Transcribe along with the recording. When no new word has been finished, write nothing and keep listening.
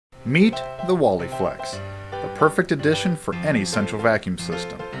Meet the WallyFlex, the perfect addition for any central vacuum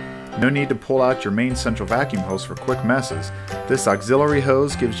system. No need to pull out your main central vacuum hose for quick messes. This auxiliary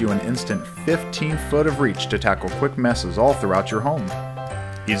hose gives you an instant 15 foot of reach to tackle quick messes all throughout your home.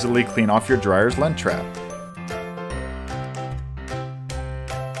 Easily clean off your dryer's lint trap,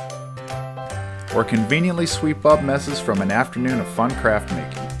 or conveniently sweep up messes from an afternoon of fun craft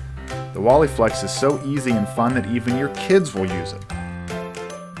making. The WallyFlex is so easy and fun that even your kids will use it.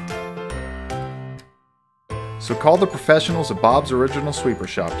 So call the professionals at Bob's Original Sweeper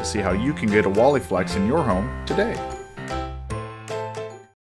Shop to see how you can get a WallyFlex in your home today.